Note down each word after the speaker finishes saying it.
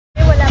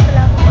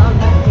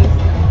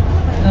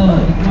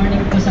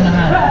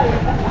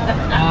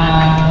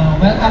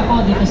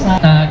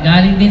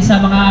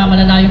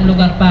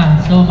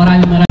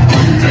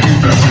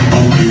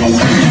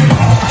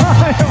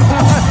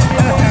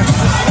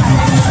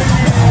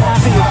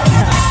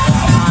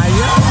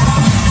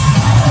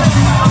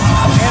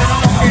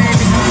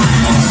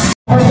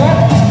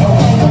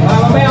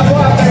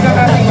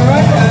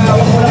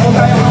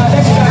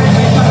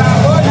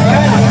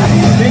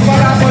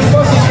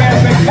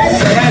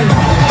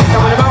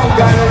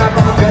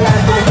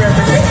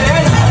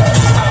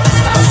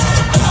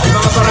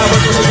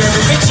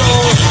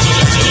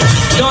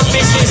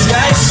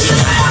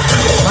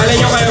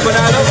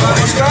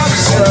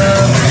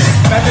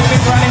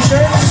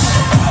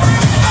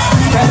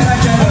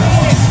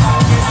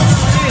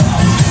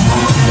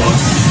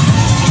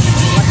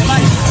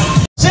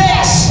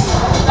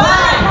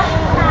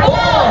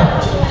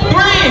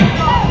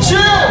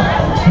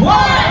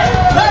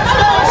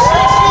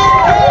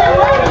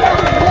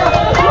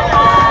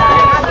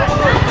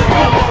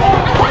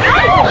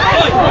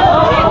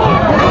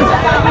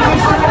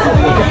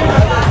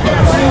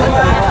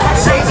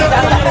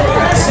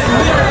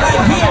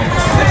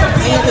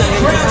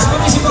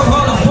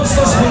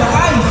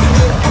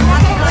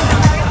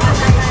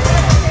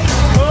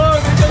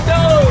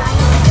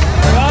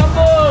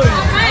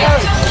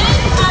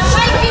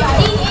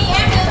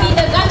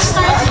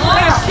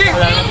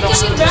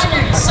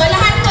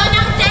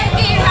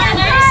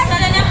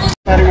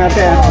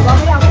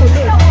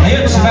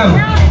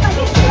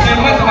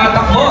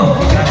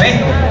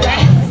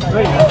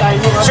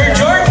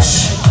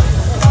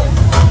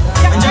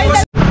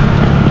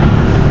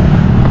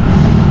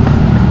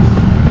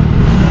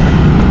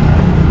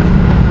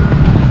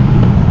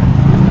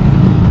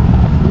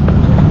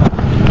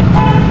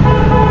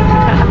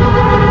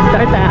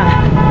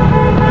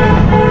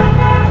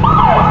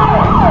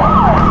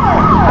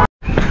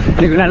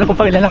Hindi ko na alam kung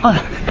pakilala ko.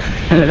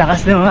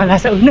 Nalalakas na mga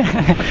nasa una.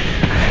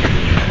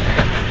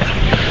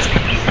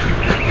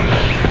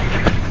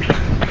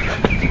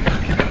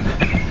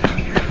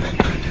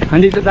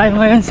 Andito tayo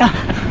ngayon sa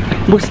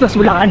Bustos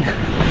Bulacan.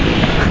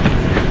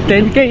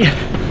 10K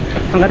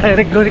ang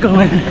direct glory ko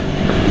ngayon.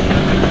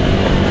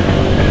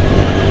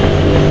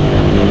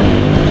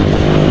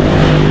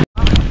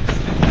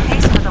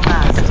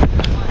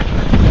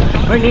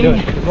 Morning.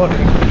 Good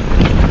morning.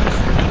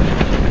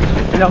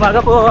 Umaga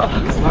po.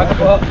 Umaga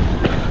po.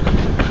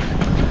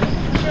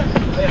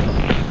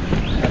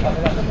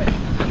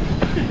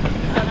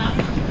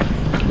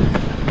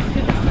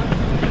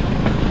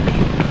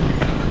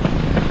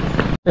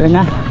 Ito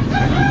na.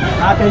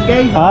 Atin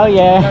kay. Oh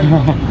yeah.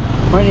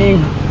 Morning.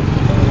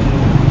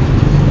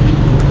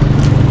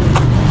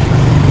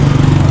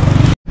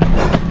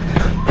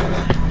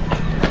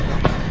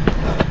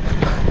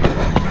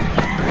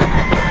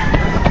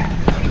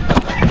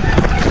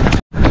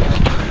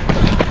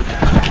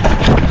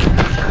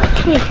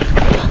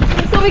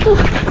 Sabi ko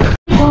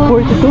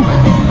 42.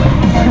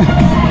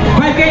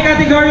 5K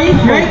category,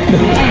 right?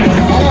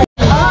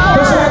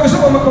 Kasi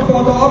gusto ko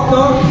magpa-photo op,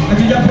 no?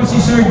 Nandiyan po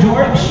si Sir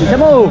George. Isa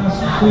mo!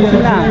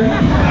 Isa na.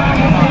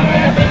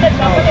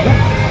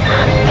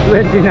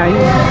 29.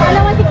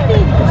 Alawa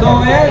 16.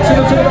 So, ayan,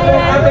 sunod-sunod po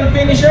ang ating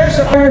finishers.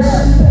 First,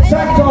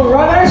 Sakto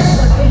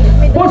Runners,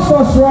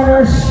 Bustos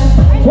Runners,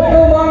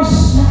 Wiggle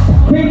Monks,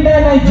 Queen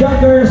Nanay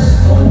Joggers,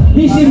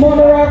 DC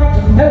Monorack,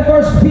 and of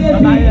course,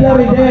 PNP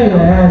Floridel.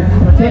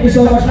 Thank you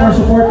so much for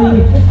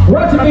supporting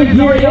Run to Meet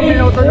Year 8.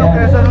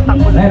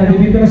 Ayan,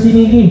 nandito na si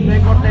Nikki.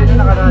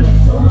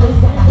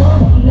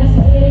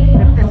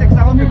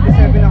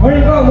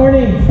 Morning po,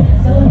 morning.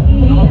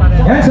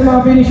 Yan, sa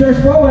mga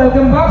finishers po,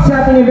 welcome back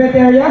sa ating event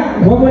area.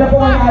 Huwag mo na po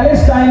ang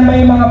alis dahil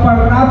may mga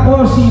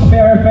parapo si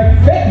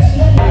Perfect Fix.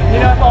 Hindi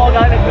na po ako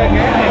nag-vlog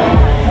ngayon eh.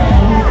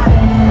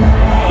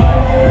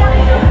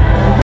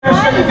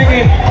 First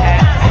certificate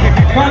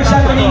from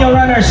Santo Niño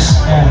Runners.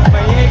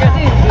 Maingay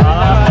kasi.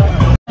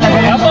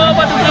 Apo,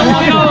 patulang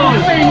mo yun!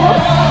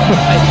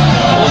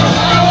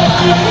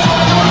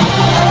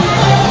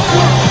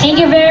 Thank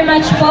you very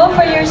much po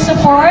for your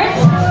support.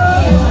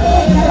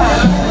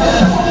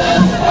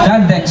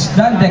 Dandex,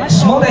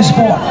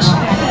 Multisports.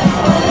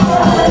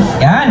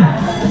 Yan.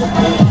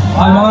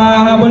 Ang mga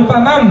habol pa,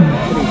 ma'am.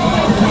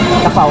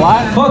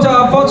 Kapawan.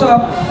 Photo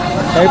up.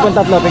 Sabi pong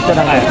tatlo, picture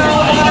na kayo.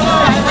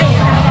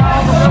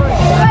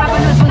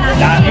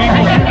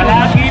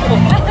 Lagi po.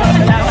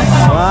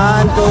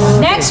 1,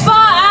 2. Next po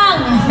ang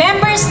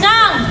members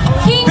ng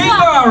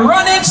Kingwa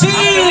Running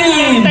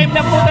Team! Time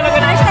na po talaga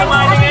na sa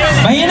mali ngayon.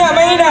 Mahina!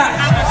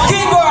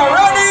 Kingwa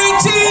Running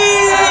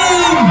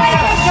Team!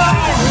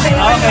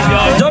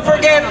 Don't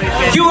forget,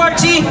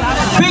 QRT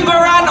Kingwa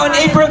Run on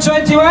April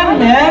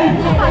 21. Yan.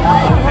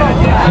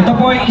 Ito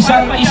po ay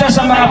isa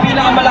sa mga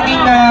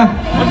pinakamalaking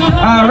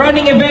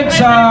running event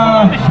sa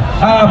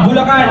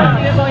Bulacan.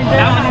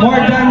 More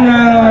than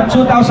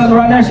 2,000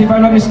 runners if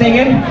I'm not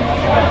mistaken.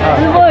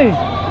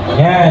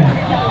 Yan.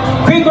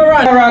 Kingwa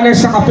Run. Runners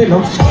sa kapil, no?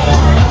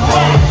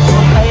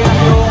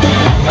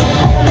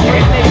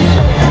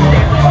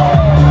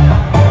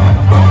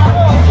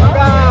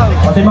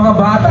 Pati mga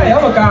bata,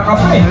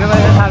 magkakape. Ano naman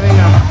nasabi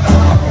nyo?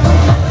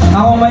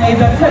 Ako may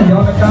edad na, hindi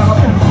ako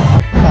nagkakape.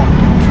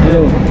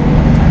 Hello.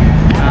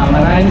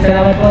 Maraming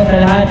salamat po sa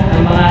lahat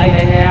ng mga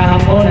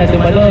inanyayahan po na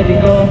dumalo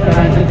dito sa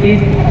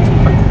Ransutit.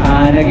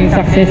 Naging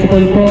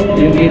successful po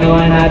yung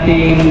ginawa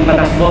nating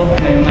patakbo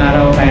ngayong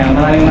araw. Kaya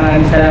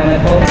maraming salamat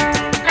po.